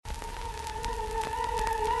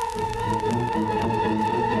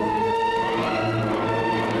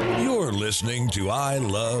listening to I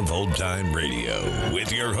Love Old Time Radio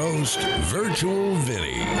with your host, Virtual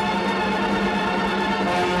Vinny.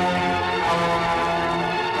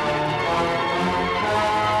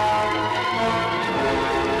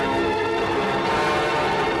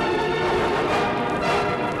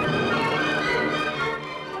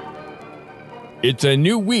 It's a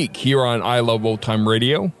new week here on I Love Old Time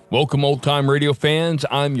Radio. Welcome, Old Time Radio fans.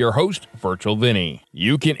 I'm your host, Virtual Vinny.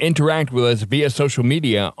 You can interact with us via social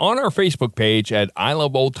media on our Facebook page at I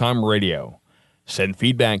Love Old Time Radio. Send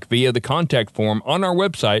feedback via the contact form on our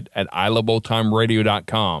website at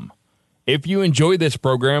iloveoldtimeradio.com. If you enjoy this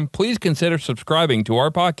program, please consider subscribing to our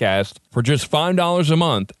podcast for just $5 a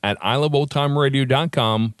month at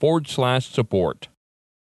iloveoldtimeradio.com/support.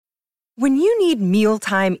 When you need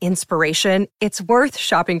mealtime inspiration, it's worth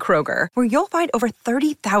shopping Kroger, where you'll find over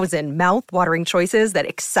 30,000 mouth-watering choices that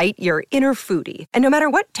excite your inner foodie. And no matter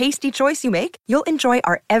what tasty choice you make, you'll enjoy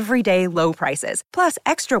our everyday low prices, plus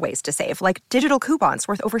extra ways to save, like digital coupons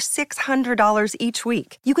worth over $600 each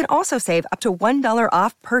week. You can also save up to $1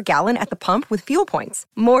 off per gallon at the pump with fuel points.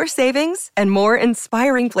 More savings and more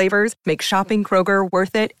inspiring flavors make shopping Kroger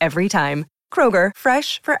worth it every time. Kroger,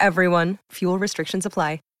 fresh for everyone. Fuel restrictions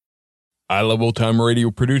apply. I Love Old Time Radio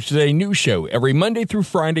produces a new show every Monday through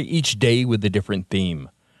Friday, each day with a different theme.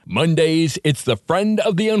 Mondays, it's the friend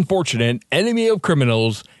of the unfortunate, enemy of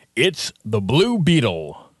criminals. It's the Blue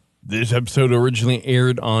Beetle. This episode originally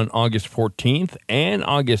aired on August 14th and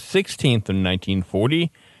August 16th of 1940,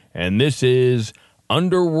 and this is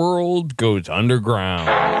Underworld Goes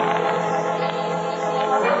Underground.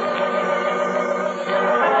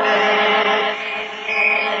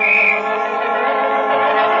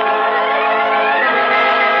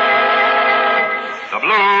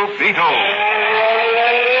 Beetle.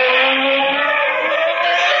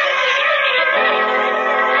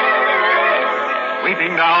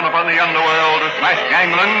 Sweeping down upon the underworld of mass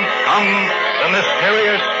gangland comes the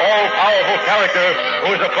mysterious, all-powerful character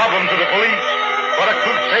who is a problem to the police, but a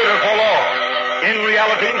crusader for law. In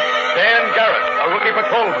reality, Dan Garrett, a rookie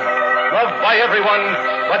patrolman, loved by everyone,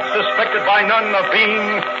 but suspected by none of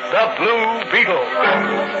being the Blue Beetle.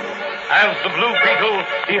 As the Blue Beetle,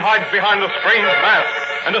 he hides behind a strange mask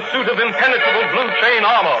and a suit of impenetrable blue chain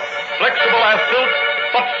armor, flexible as silk,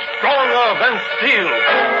 but stronger than steel.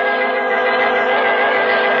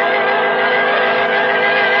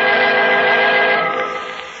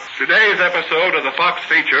 Today's episode of the Fox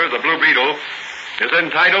feature, The Blue Beetle, is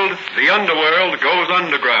entitled The Underworld Goes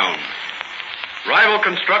Underground. Rival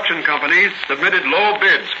construction companies submitted low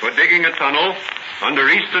bids for digging a tunnel under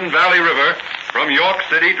Eastern Valley River from York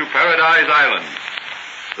City to Paradise Island.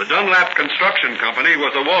 The Dunlap Construction Company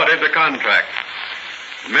was awarded the contract.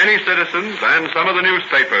 Many citizens and some of the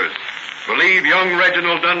newspapers believe young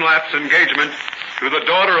Reginald Dunlap's engagement to the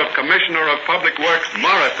daughter of Commissioner of Public Works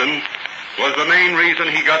Morrison was the main reason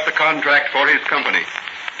he got the contract for his company.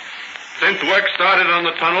 Since work started on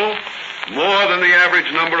the tunnel, more than the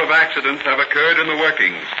average number of accidents have occurred in the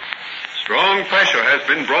workings. Strong pressure has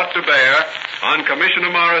been brought to bear on Commissioner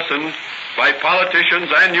Morrison by politicians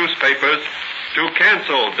and newspapers to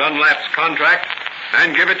cancel Dunlap's contract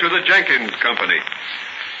and give it to the Jenkins Company.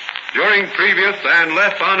 During previous and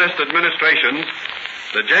less honest administrations,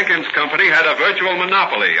 the Jenkins Company had a virtual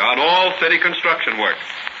monopoly on all city construction work.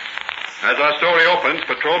 As our story opens,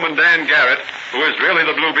 Patrolman Dan Garrett, who is really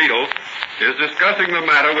the Blue Beetle, is discussing the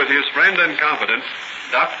matter with his friend and confidant,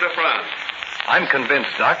 Dr. Franz. I'm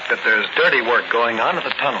convinced, Doc, that there's dirty work going on at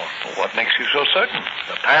the tunnel. Well, what makes you so certain?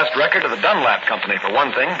 The past record of the Dunlap Company, for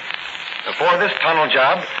one thing. Before this tunnel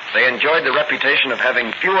job, they enjoyed the reputation of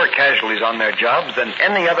having fewer casualties on their jobs than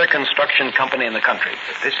any other construction company in the country.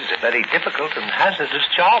 But this is a very difficult and hazardous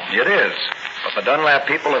job. It is. But the Dunlap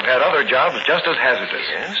people have had other jobs just as hazardous.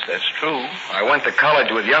 Yes, that's true. I went to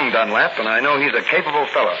college with young Dunlap, and I know he's a capable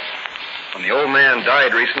fellow. When the old man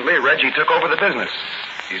died recently, Reggie took over the business.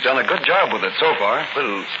 He's done a good job with it so far.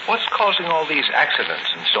 Well, what's causing all these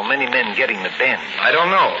accidents and so many men getting the bend? I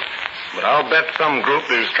don't know. But I'll bet some group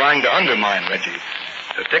is trying to undermine Reggie.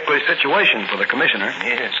 It's a ticklish situation for the commissioner.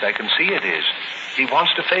 Yes, I can see it is. He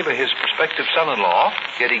wants to favor his prospective son-in-law,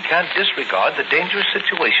 yet he can't disregard the dangerous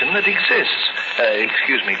situation that exists.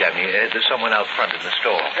 Excuse me, Danny. There's someone out front in the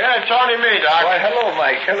store. Yeah, it's only me, Doc. Why, hello,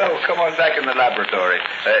 Mike. Hello. Come on back in the laboratory.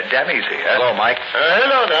 Danny's here. Hello, Mike.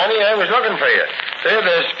 Hello, Danny. I was looking for you.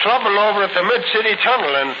 There's trouble over at the Mid-City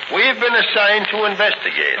Tunnel, and we've been assigned to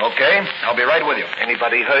investigate. Okay, I'll be right with you.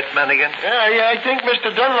 Anybody hurt, Mannigan? Yeah, I think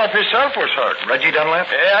Mr. Dunlap himself was hurt. Reggie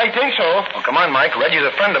Dunlap? I think so. Oh, come on, Mike. Reggie's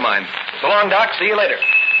a friend of mine. So long, Doc. See you later.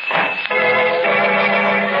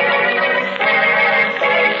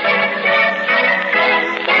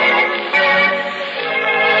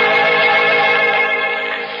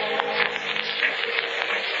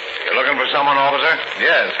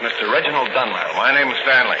 Yes, Mr. Reginald Dunlap. My name is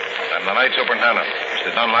Stanley. I'm the night superintendent. Mr.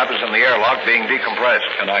 Dunlap is in the airlock being decompressed.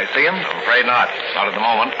 Can I see him? I'm afraid not. Not at the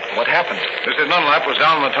moment. What happened? Mr. Dunlap was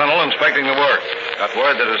down in the tunnel inspecting the work. Got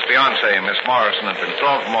word that his fiancée, Miss Morrison, had been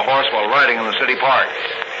thrown from a horse while riding in the city park.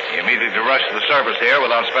 He immediately rushed to the surface here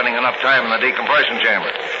without spending enough time in the decompression chamber.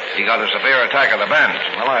 He got a severe attack of the bend.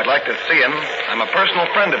 Well, I'd like to see him. I'm a personal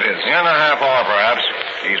friend of his. In a half hour, perhaps.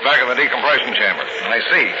 He's back in the decompression chamber. I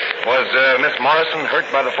see. Was Miss Morrison hurt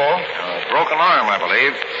by the fall? Broken arm, I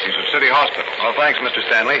believe. She's at City Hospital. Well, thanks, Mr.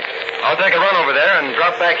 Stanley. I'll take a run over there and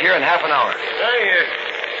drop back here in half an hour. Hey,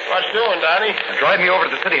 what's doing, Donnie? Drive me over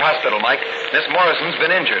to the city hospital, Mike. Miss Morrison's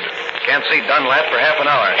been injured. Can't see Dunlap for half an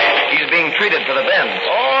hour. He's being treated for the bends.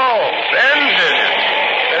 Oh, bends, is it?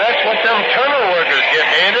 That's what them tunnel workers get,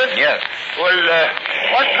 ain't it? Yes. Well,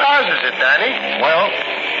 what causes it, Donnie? Well,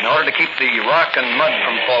 in order to keep the rock and mud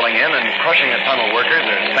from falling in and crushing the tunnel workers,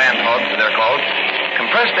 or sand hogs as they're called,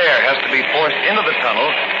 compressed air has to be forced into the tunnel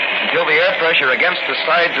until the air pressure against the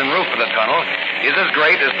sides and roof of the tunnel is as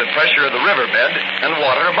great as the pressure of the riverbed and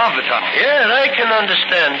water above the tunnel. Yeah, I can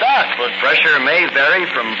understand that, but... Pressure may vary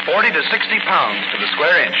from 40 to 60 pounds to the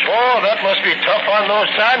square inch. Oh, that must be tough on those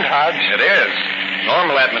sand hogs. It is.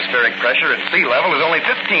 Normal atmospheric pressure at sea level is only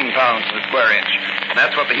 15 pounds to the square inch. And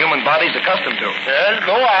that's what the human body's accustomed to. Well,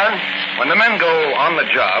 go on. When the men go on the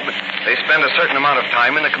job, they spend a certain amount of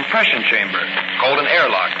time in the compression chamber, called an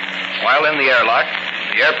airlock. While in the airlock,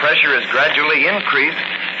 the air pressure is gradually increased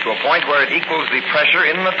to a point where it equals the pressure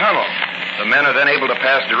in the tunnel. The men are then able to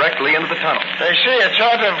pass directly into the tunnel. They say it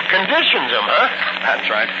sort of conditions them, huh? That's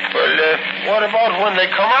right. Well, what about when they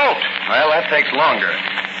come out? Well, that takes longer.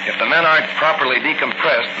 If the men aren't properly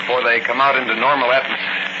decompressed before they come out into normal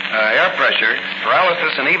air pressure,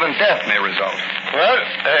 paralysis and even death may result. Well,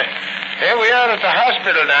 here we are at the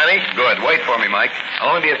hospital, Donnie. Good. Wait for me, Mike.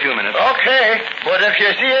 I'll only be a few minutes. Okay, but if you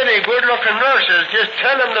see any good-looking nurses, just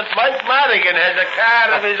tell them that Mike Madigan has a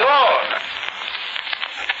car of his own.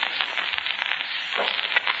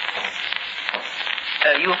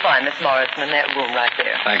 You'll find Miss Morrison in that room right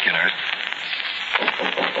there. Thank you, nurse.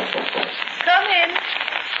 Come in.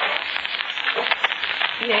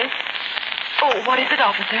 Yes? Oh, what is it,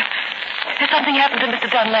 officer? Has something happened to Mr.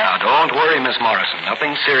 Dunlap? Now, don't worry, Miss Morrison.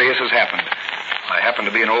 Nothing serious has happened. I happen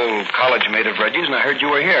to be an old college mate of Reggie's, and I heard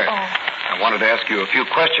you were here. Oh. I wanted to ask you a few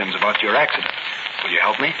questions about your accident. Will you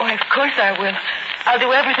help me? Why, of course I will. I'll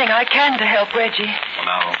do everything I can to help Reggie. Well,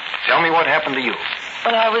 now, tell me what happened to you.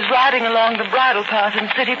 Well, I was riding along the bridle path in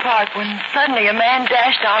City Park when suddenly a man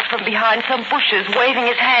dashed out from behind some bushes, waving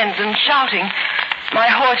his hands and shouting. My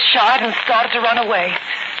horse shied and started to run away.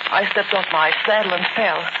 I stepped off my saddle and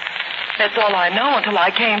fell. That's all I know until I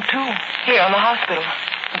came to, here in the hospital,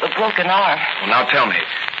 with a broken arm. Well, now tell me,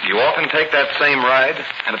 do you often take that same ride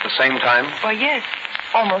and at the same time? Why, yes.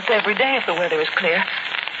 Almost every day if the weather is clear.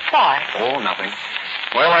 Why? Oh, nothing.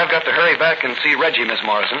 Well, I've got to hurry back and see Reggie, Miss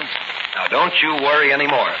Morrison. Now, don't you worry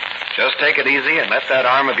anymore. Just take it easy and let that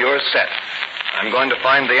arm of yours set. I'm going to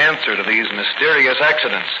find the answer to these mysterious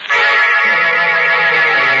accidents.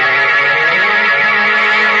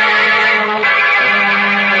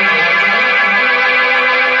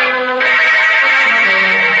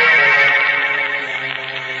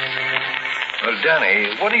 Well,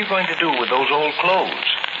 Danny, what are you going to do with those old clothes?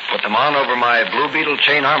 Put them on over my Blue Beetle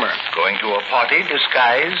chain armor. Going to a party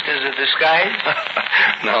disguised as a disguise?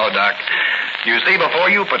 No, Doc. You see before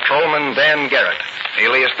you Patrolman Van Garrett,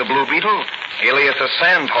 alias the Blue Beetle, alias a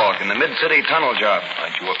sand hog in the mid-city tunnel job.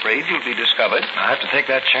 Aren't you afraid you'll be discovered? I have to take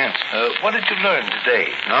that chance. What did you learn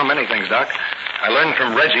today? Oh, many things, Doc. I learned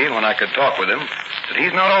from Reggie, when I could talk with him, that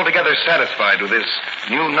he's not altogether satisfied with this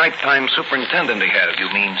new nighttime superintendent he has. You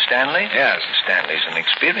mean Stanley? Yes. Stanley's an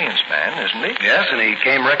experienced man, isn't he? Yes, and he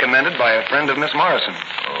came recommended by a friend of Miss Morrison.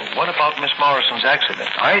 What about Miss Morrison's accident?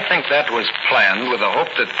 I think that was planned with the hope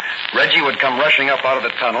that Reggie would come rushing up out of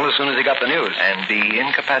the tunnel as soon as he got the news. And be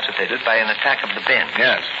incapacitated by an attack of the bend.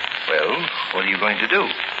 Yes. Well, what are you going to do?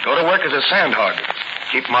 Go to work as a sand hog.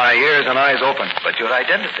 Keep my ears and eyes open. But your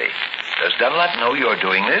identity. Does Dunlap know you're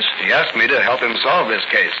doing this? He asked me to help him solve this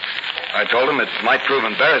case. I told him it might prove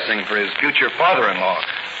embarrassing for his future father-in-law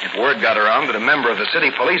if word got around that a member of the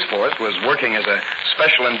city police force was working as a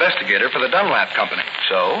special investigator for the Dunlap Company.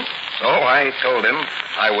 So? So I told him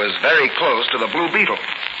I was very close to the Blue Beetle,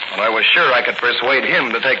 but I was sure I could persuade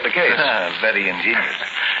him to take the case. Very ingenious.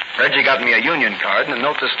 Reggie got me a union card and a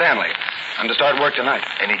note to Stanley. I'm to start work tonight.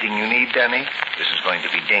 Anything you need, Danny? This is going to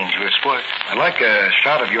be dangerous work. I'd like a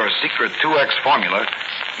shot of your secret 2X formula.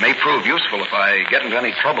 May prove useful if I get into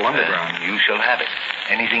any trouble underground. You shall have it.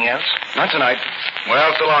 Anything else? Not tonight.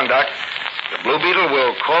 Well, so long, Doc. The Blue Beetle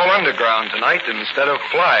will crawl underground tonight instead of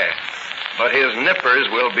fly. But his nippers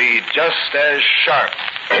will be just as sharp.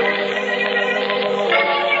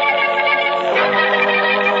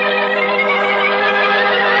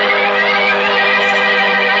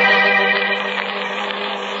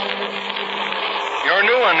 You're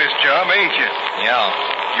new on this job, ain't you?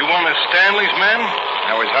 Yeah. You one of Stanley's men?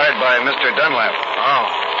 I was hired by Mr. Dunlap. Oh,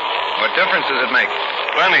 What difference does it make?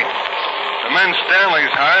 plenty. The men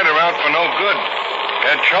Stanley's hired are out for no good.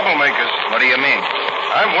 They're troublemakers. What do you mean?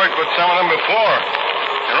 I've worked with some of them before.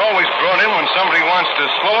 They're always brought in when somebody wants to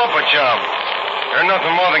slow up a job. They're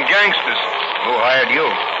nothing more than gangsters. Who hired you?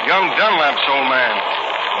 Young Dunlap's old man.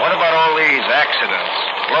 What about all these accidents,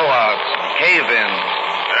 blowouts, cave-ins?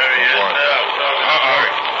 There he is now. Uh-oh.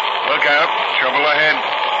 Look out. Trouble ahead.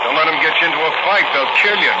 Don't let him get you into a fight. They'll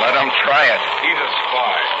kill you. Let them try it. He's a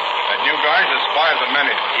spy. That new guy's a spy of the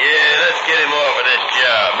minute. Yeah, let's get him off of this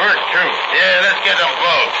job. Bert, too. Yeah, let's get them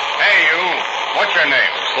both. Hey, you. What's your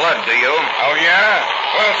name? Slug, do you? Oh, yeah?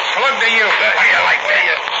 Well, slug to you. How do you like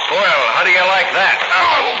that? Swell, how do you like that?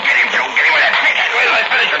 Oh, get him, Joe. Get him with that pick. Wait till I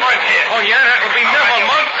finish your work here. Oh, yeah? That would be Neville,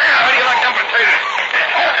 Monk. How do you like them potatoes?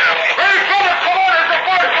 Hey, fella, come on. It's the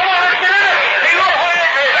boy. Come on, let's get in it. Hey, look.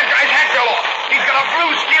 That guy's hat fell off. He's got a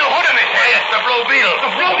blue steel hood in his head. It's the Blue Beetle.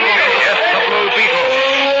 The Blue Beetle? Yes, the Blue Beetle.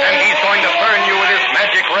 And he's going to burn you with his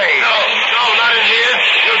magic ray. No, not in here.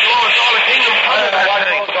 You'll blow us all the kingdom come. What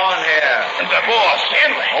goes on here? It's the boss.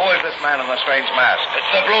 Stanley. Who is this man in the strange mask?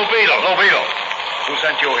 It's the Blue Beetle. Blue Beetle. Who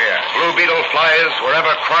sent you here? Blue Beetle flies wherever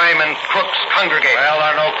crime and crooks congregate. Well,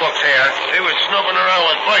 there are no crooks here. He was snooping around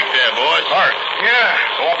with Bart there, boys. Bart, Yeah.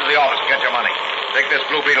 go up to the office and get your money. Take this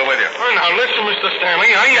Blue Beetle with you. Well, now, listen, Mr.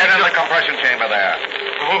 Stanley. I ain't... Get in the compression chamber there.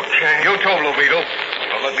 Okay. You too, Blue Beetle.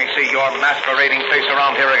 Well, let me see your masquerading face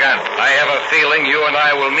around here again. I have a feeling you and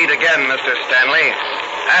I will meet again, Mr. Stanley,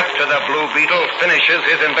 after the Blue Beetle finishes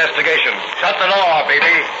his investigation. Shut the door,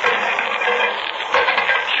 baby.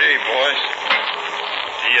 Gee, boys.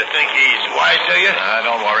 Do you think he's wise to you?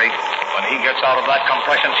 Don't worry. When he gets out of that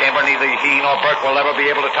compression chamber, neither he nor Burke will ever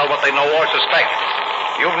be able to tell what they know or suspect.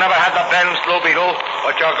 You've never had the bends, Blue Beetle,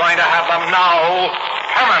 but you're going to have them now,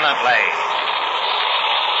 permanently.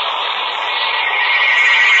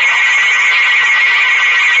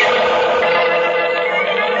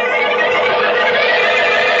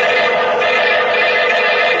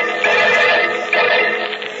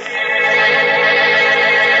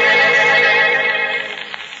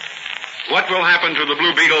 What will happen to the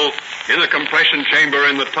Blue Beetle in the compression chamber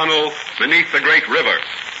in the tunnel beneath the great river?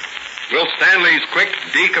 Will Stanley's quick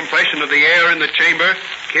decompression of the air in the chamber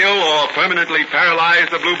kill or permanently paralyze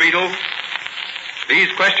the Blue Beetle? These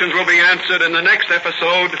questions will be answered in the next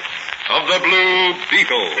episode of The Blue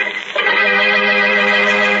Beetle.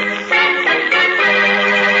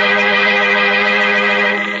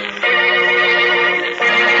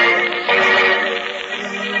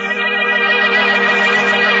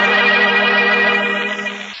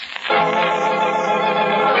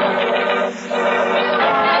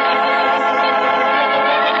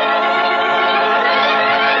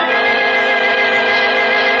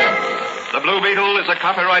 A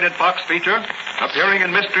copyrighted Fox feature appearing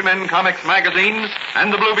in Mystery Men Comics magazine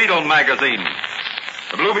and the Blue Beetle magazine.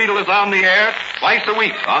 The Blue Beetle is on the air twice a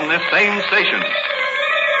week on this same station.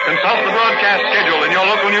 Consult the broadcast schedule in your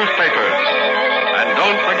local newspapers. And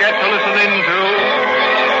don't forget to listen in to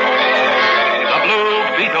The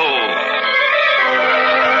Blue Beetle.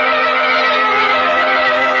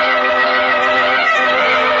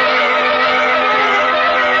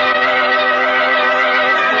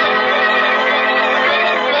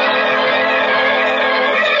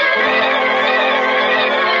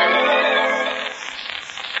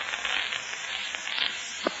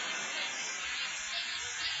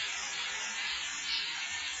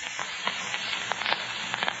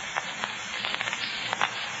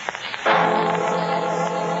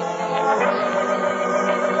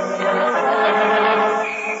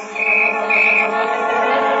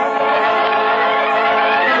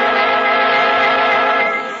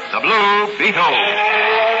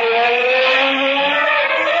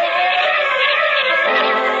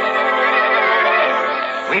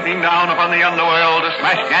 Sweeping down upon the underworld to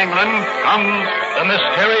smash gangland comes the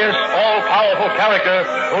mysterious, all-powerful character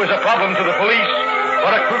who is a problem to the police,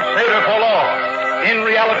 but a crusader for law. In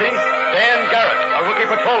reality, Dan Garrett, a rookie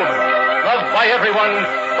patrolman, loved by everyone,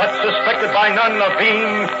 but suspected by none of being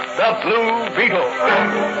the Blue Beetle.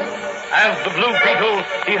 As the Blue Beetle,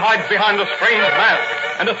 he hides behind a strange mask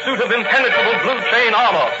and a suit of impenetrable blue chain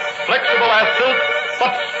armor, flexible as silk,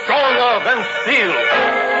 but stronger than steel.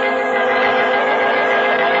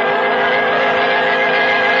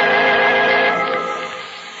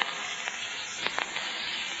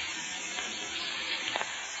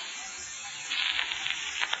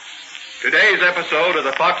 Today's episode of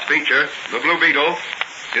the Fox feature, The Blue Beetle,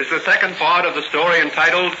 is the second part of the story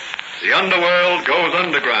entitled The Underworld Goes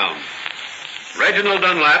Underground. Reginald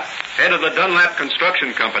Dunlap, head of the Dunlap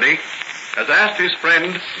Construction Company, has asked his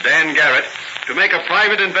friend, Dan Garrett, to make a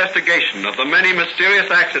private investigation of the many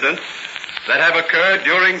mysterious accidents that have occurred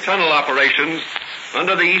during tunnel operations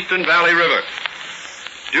under the Eastern Valley River.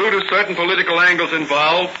 Due to certain political angles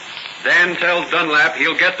involved, Dan tells Dunlap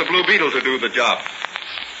he'll get the Blue Beetle to do the job.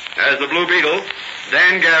 As the Blue Beetle,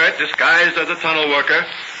 Dan Garrett, disguised as a tunnel worker,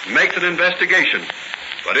 makes an investigation,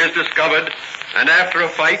 but is discovered, and after a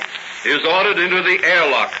fight, is ordered into the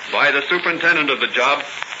airlock by the superintendent of the job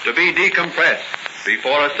to be decompressed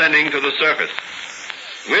before ascending to the surface.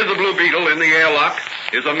 With the Blue Beetle in the airlock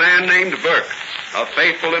is a man named Burke, a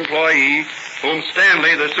faithful employee whom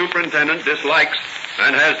Stanley, the superintendent, dislikes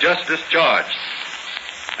and has just discharged.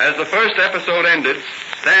 As the first episode ended,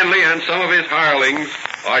 Stanley and some of his hirelings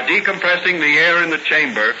are decompressing the air in the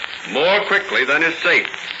chamber more quickly than is safe,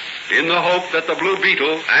 in the hope that the Blue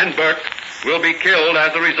Beetle and Burke will be killed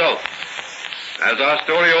as a result. As our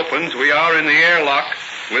story opens, we are in the airlock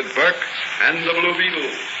with Burke and the Blue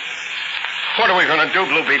Beetle. What are we going to do,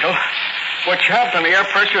 Blue Beetle? What's happened? The air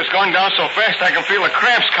pressure is going down so fast I can feel the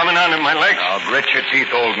cramps coming on in my legs. Now, grit your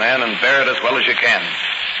teeth, old man, and bear it as well as you can.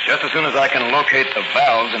 Just as soon as I can locate the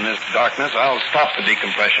valves in this darkness, I'll stop the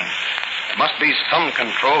decompression. There must be some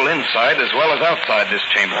control inside as well as outside this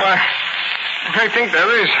chamber. Why, I think there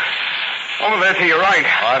is. Over there to your right.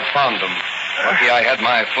 I've found them. Lucky I had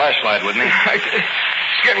my flashlight with me.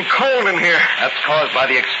 It's getting cold in here. That's caused by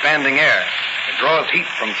the expanding air. It draws heat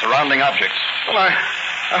from surrounding objects. Well,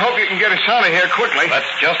 I hope you can get us out of here quickly. That's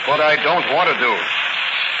just what I don't want to do.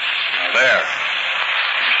 Now, there.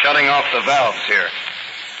 I'm shutting off the valves here.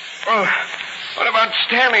 Well, what about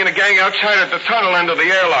Stanley and the gang outside at the tunnel end of the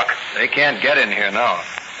airlock? They can't get in here now.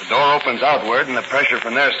 The door opens outward, and the pressure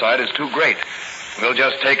from their side is too great. We'll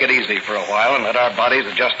just take it easy for a while and let our bodies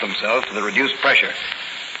adjust themselves to the reduced pressure.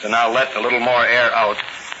 Then I'll let a little more air out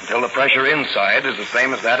until the pressure inside is the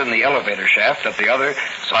same as that in the elevator shaft at the other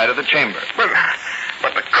side of the chamber.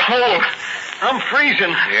 But the cold. I'm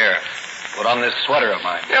freezing. Here, put on this sweater of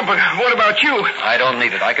mine. Yeah, but what about you? I don't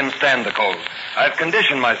need it. I can stand the cold. I've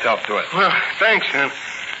conditioned myself to it. Well, thanks, then.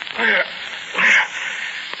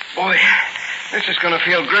 Boy, this is going to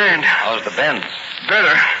feel grand. How's the bends?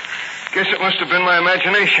 Better. Guess it must have been my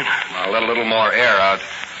imagination. I'll let a little more air out.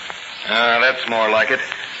 That's more like it.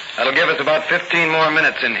 That'll give us about 15 more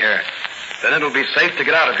minutes in here. Then it'll be safe to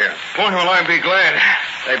get out of here. Boy, will I be glad.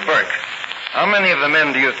 Hey, Burke, how many of the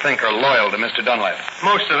men do you think are loyal to Mr. Dunlap?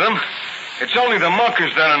 Most of them. It's only the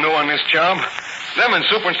muckers that are new on this job. Them and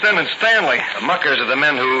Superintendent Stanley. The muckers are the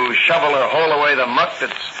men who shovel or haul away the muck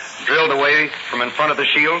that's drilled away from in front of the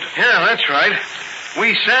shield? Yeah, that's right.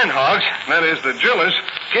 We sandhogs, that is, the drillers,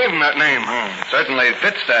 gave them that name. It certainly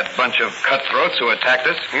fits that bunch of cutthroats who attacked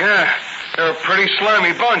us. Yeah, they're a pretty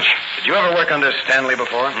slimy bunch. Did you ever work under Stanley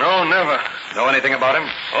before? No, never. Know anything about him?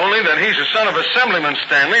 Only that he's the son of Assemblyman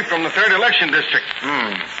Stanley from the 3rd Election District.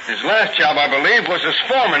 His last job, I believe, was as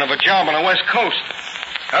foreman of a job on the West Coast.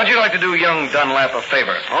 How'd you like to do young Dunlap a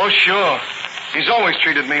favor? Oh, sure. He's always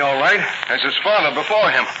treated me all right, as his father before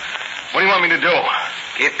him. What do you want me to do?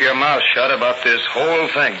 Keep your mouth shut about this whole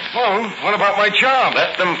thing. Well, what about my job?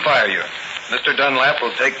 Let them fire you. Mr. Dunlap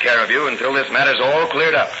will take care of you until this matter's all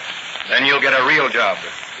cleared up. Then you'll get a real job,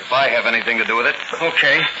 if I have anything to do with it.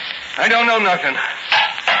 Okay. I don't know nothing.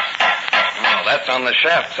 Oh, that's on the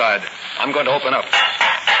shaft side. I'm going to open up.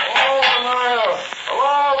 Hello,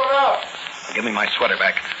 open up. Give me my sweater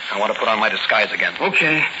back. I want to put on my disguise again.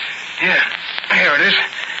 Okay. Yeah, here it is.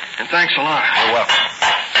 And thanks a lot. You're welcome.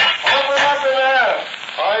 Open up in there.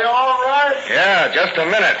 Are you all right? Yeah, just a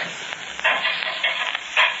minute.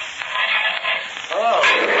 Oh,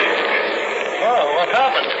 what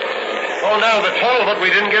happened? Oh, down the tunnel, but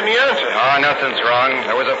we didn't get any answer. Oh, nothing's wrong.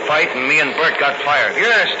 There was a fight, and me and Bert got fired.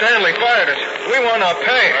 Yeah, Stanley fired us. We want our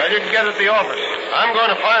pay. I didn't get at the office. I'm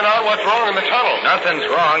going to find out what's wrong in the tunnel. Nothing's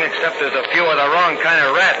wrong, except there's a few of the wrong kind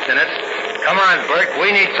of rats in it. Come on, Bert.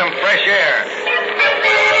 We need some fresh air.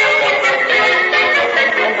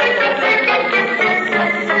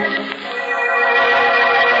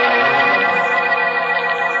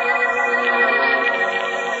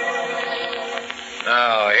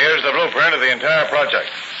 Now, here's the blueprint of the entire project.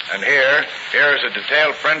 And here's a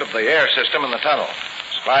detailed print of the air system in the tunnel.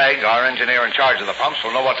 Spag, our engineer in charge of the pumps,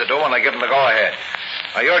 will know what to do when I give him the go-ahead.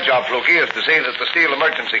 Now, your job, Fluky, is to see that the steel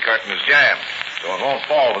emergency curtain is jammed, so it won't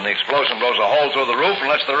fall when the explosion blows a hole through the roof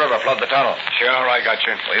and lets the river flood the tunnel. Sure, I got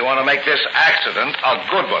you. We want to make this accident a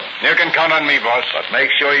good one. You can count on me, boss. But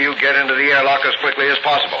make sure you get into the airlock as quickly as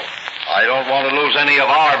possible. I don't want to lose any of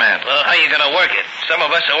our men. Well, how you going to work it? Some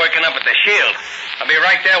of us are working up at the shield. I'll be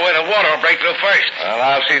right there where the water will break through first. Well,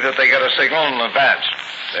 I'll see that they get a signal in advance.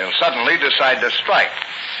 They'll suddenly decide to strike.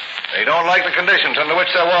 They don't like the conditions under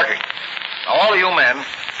which they're working. Now, all of you men,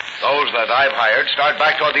 those that I've hired, start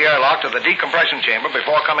back toward the airlock to the decompression chamber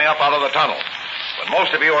before coming up out of the tunnel. When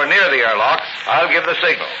most of you are near the airlock, I'll give the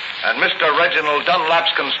signal. And Mr. Reginald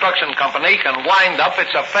Dunlap's construction company can wind up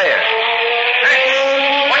its affair.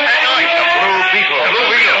 Hey, what's that noise? The Blue Beetle. The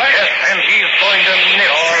Blue Beetle? Yes, and he's going to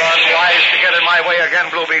nip. You're unwise to get in my way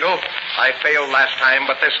again, Blue Beetle. I failed last time,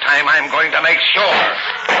 but this time I'm going to make sure.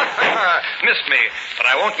 Missed me, but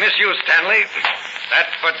I won't miss you, Stanley.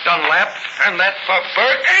 That's for Dunlap, and that's for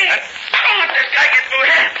Burke. Hey, don't let this guy get through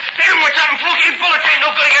here. Hit him with something fluky. Bullets ain't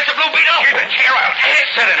no good against the Blue Beetle. Get the chair out.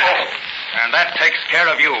 Sit in it. And that takes care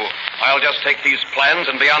of you. I'll just take these plans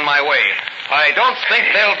and be on my way. I don't think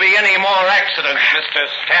there'll be any more accidents, Mr.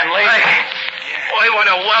 Stanley. Boy, what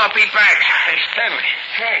a wallopy back. Hey, Stanley.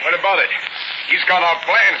 Hey. What about it? He's got our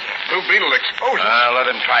plans. Blue Beetle exposed. Let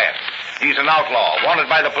him try it. He's an outlaw, wanted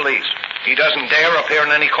by the police. He doesn't dare appear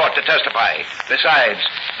in any court to testify. Besides,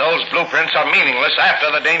 those blueprints are meaningless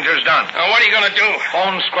after the danger's done. Now, what are you going to do?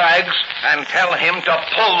 Phone Scraggs and tell him to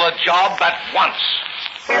pull the job at once.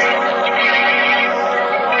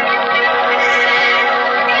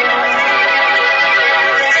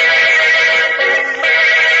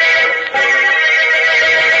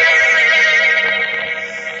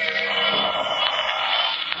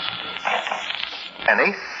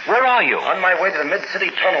 Annie, where are you? On my way to the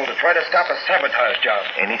Mid-City Tunnel to try to stop a sabotage job.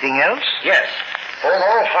 Anything else? Yes. Phone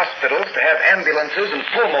all hospitals to have ambulances and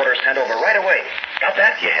pull motors sent over right away. Got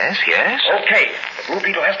that? Yes, yes. Okay. The Blue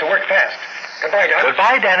Beetle has to work fast. Goodbye, Doc.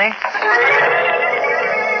 Goodbye, Danny.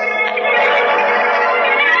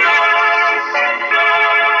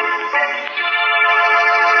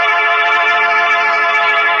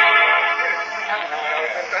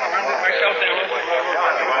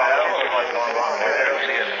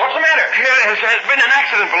 What's the matter? There's been an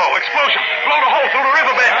accident below. Explosion. Blown a hole through the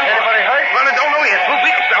riverbed. Anybody hurt? Well, I don't know yet. Blue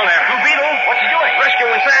Beetle's down there. Blue Beetle? What's he doing?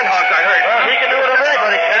 Rescuing sandhogs, I heard. Well, he can do it if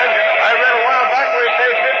anybody can. I read a while back where he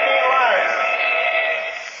saved 15 lives.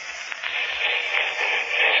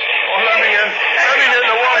 Oh, let me in. Let me in.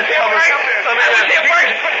 The water's coming. Let me in. Here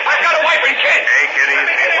first. I've got a wiping kit. Take it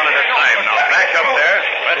easy. One at a time. Now, back up there.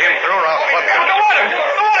 Let him through or I'll flip you. The water.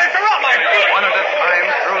 The water's around my feet. One at a time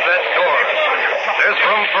through that door. There's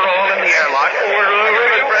room for all in the airlock. We're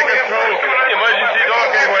really breaking through. Emergency door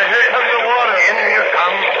gateway. Here comes the water. In you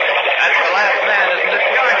come. That's the last man, isn't it?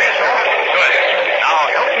 Good. Now,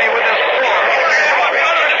 help me with this door.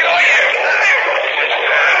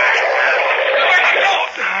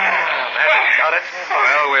 That's got it.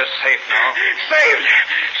 Well, we're safe now. Saved.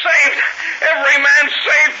 Saved. Every man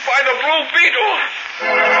saved by the Blue Beetle.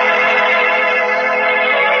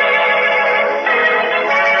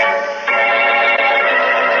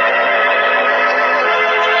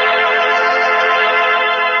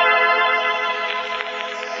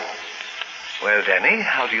 Well, Danny,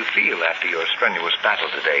 how do you feel after your strenuous battle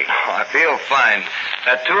today? Oh, I feel fine.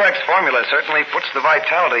 That 2X formula certainly puts the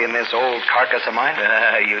vitality in this old carcass of mine.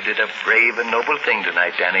 You did a brave and noble thing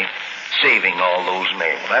tonight, Danny. Saving all those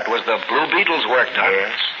men. That was the Blue Beetle's work, Doc.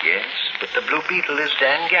 Yes, yes. But the Blue Beetle is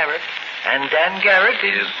Dan Garrett. And Dan Garrett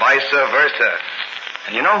is vice versa.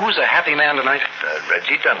 And you know who's a happy man tonight?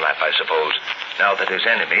 Reggie Dunlap, I suppose. Now that his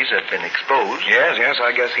enemies have been exposed. Yes,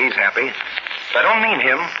 I guess he's happy. But I don't mean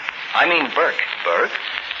him. I mean Burke. Burke?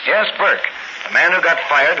 Yes, Burke. The man who got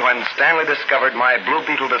fired when Stanley discovered my Blue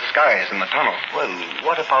Beetle disguise in the tunnel. Well,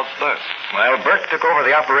 what about Burke? Well, Burke took over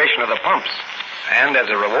the operation of the pumps. And as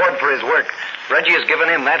a reward for his work, Reggie has given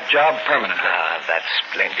him that job permanently. Ah, that's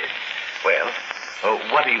splendid. Well,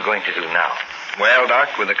 what are you going to do now? Well,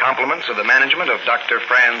 Doc, with the compliments of the management of Dr.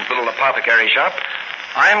 Fran's little apothecary shop,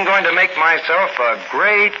 I'm going to make myself a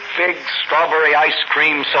great big strawberry ice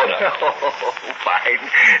cream soda. Oh,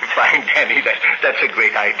 fine, Danny. That's a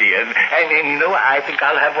great idea. And you know, I think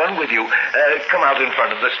I'll have one with you. Come out in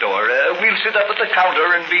front of the store. We'll sit up at the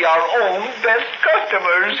counter and be our own best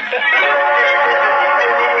customers.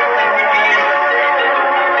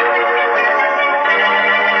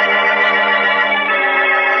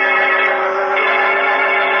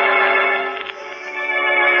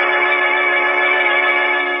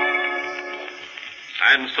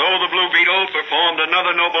 And so the Blue Beetle performed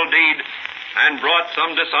another noble deed and brought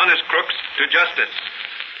some dishonest crooks to justice.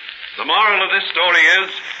 The moral of this story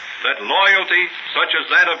is that loyalty, such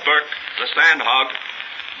as that of Burke, the sandhog,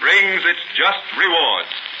 brings its just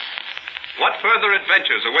rewards. What further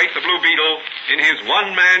adventures await the Blue Beetle in his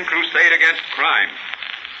one-man crusade against crime?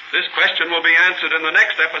 This question will be answered in the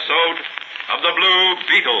next episode of The Blue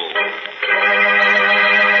Beetle.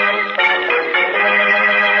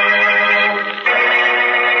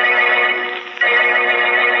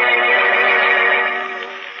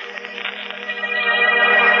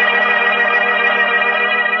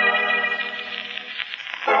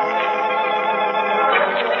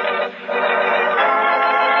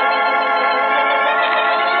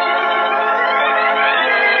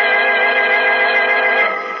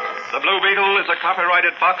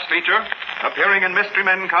 Copyrighted Fox feature appearing in Mystery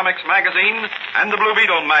Men Comics magazine and the Blue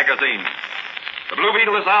Beetle magazine. The Blue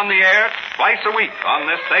Beetle is on the air twice a week on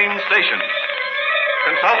this same station.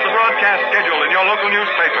 Consult the broadcast schedule in your local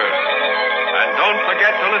newspapers. And don't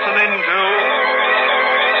forget to listen in to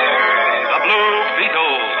The Blue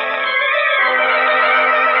Beetle.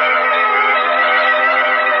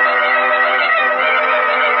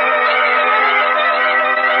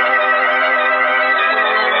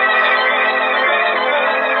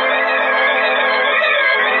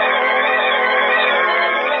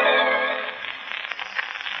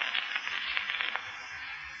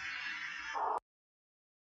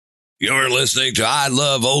 You're listening to I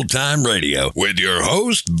Love Old Time Radio with your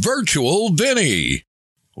host, Virtual Vinny.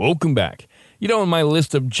 Welcome back. You know, on my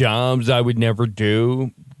list of jobs I would never do,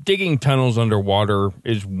 digging tunnels underwater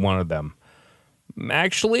is one of them.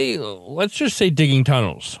 Actually, let's just say digging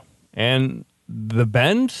tunnels. And the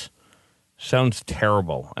bends sounds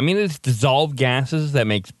terrible. I mean, it's dissolved gases that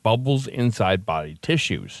makes bubbles inside body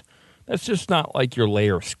tissues. That's just not like your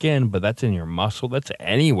layer of skin, but that's in your muscle. That's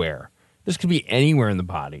anywhere. This could be anywhere in the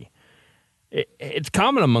body. It's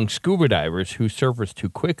common among scuba divers who surface too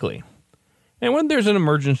quickly. And when there's an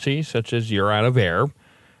emergency, such as you're out of air,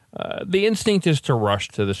 the instinct is to rush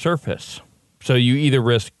to the surface. So you either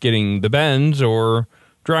risk getting the bends or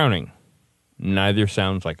drowning. Neither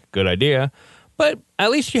sounds like a good idea, but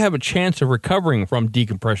at least you have a chance of recovering from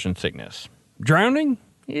decompression sickness. Drowning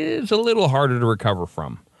is a little harder to recover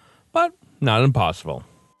from, but not impossible.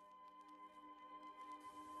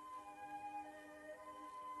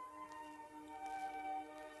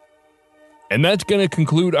 And that's going to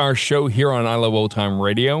conclude our show here on I Love Old Time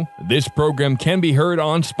Radio. This program can be heard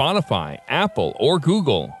on Spotify, Apple, or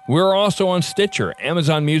Google. We're also on Stitcher,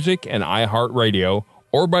 Amazon Music, and iHeartRadio,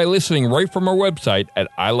 or by listening right from our website at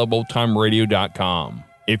iloveoldtimeradio.com.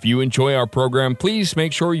 If you enjoy our program, please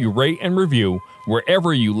make sure you rate and review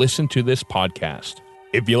wherever you listen to this podcast.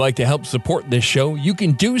 If you'd like to help support this show, you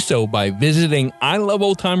can do so by visiting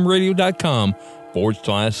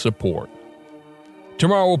iloveoldtimeradio.com/support.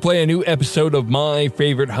 Tomorrow we'll play a new episode of My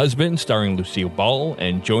Favorite Husband starring Lucille Ball,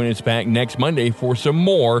 and join us back next Monday for some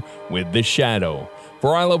more with The Shadow.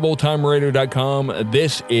 For iloveoldtimeradio.com,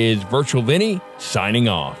 this is Virtual Vinny signing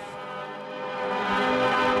off.